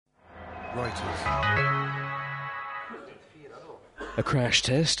Reuters. A crash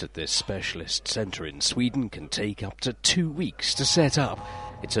test at this specialist centre in Sweden can take up to 2 weeks to set up.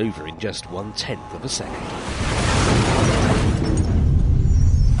 It's over in just 1/10 of a second.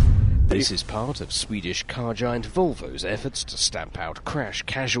 This is part of Swedish car giant Volvo's efforts to stamp out crash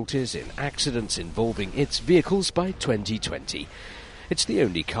casualties in accidents involving its vehicles by 2020. It's the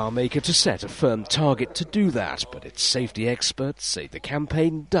only car maker to set a firm target to do that, but its safety experts say the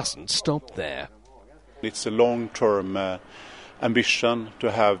campaign doesn't stop there. It's a long-term ambition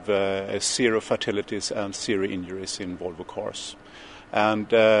to have zero fatalities and zero injuries in Volvo cars.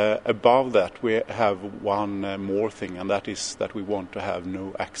 And above that we have one more thing, and that is that we want to have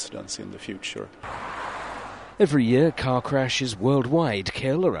no accidents in the future. Every year, car crashes worldwide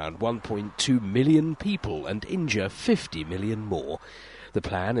kill around 1.2 million people and injure 50 million more. The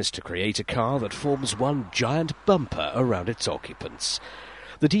plan is to create a car that forms one giant bumper around its occupants.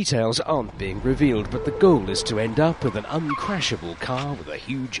 The details aren't being revealed, but the goal is to end up with an uncrashable car with a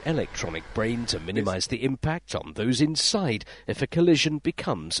huge electronic brain to minimise the impact on those inside if a collision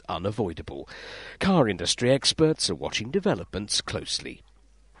becomes unavoidable. Car industry experts are watching developments closely.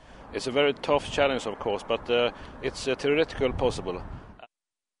 It's a very tough challenge, of course, but it's theoretically possible.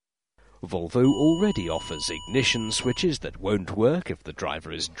 Volvo already offers ignition switches that won't work if the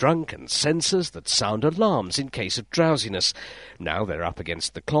driver is drunk and sensors that sound alarms in case of drowsiness. Now they're up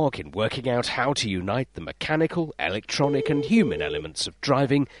against the clock in working out how to unite the mechanical, electronic and human elements of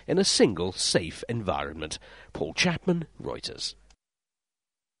driving in a single, safe environment. Paul Chapman, Reuters.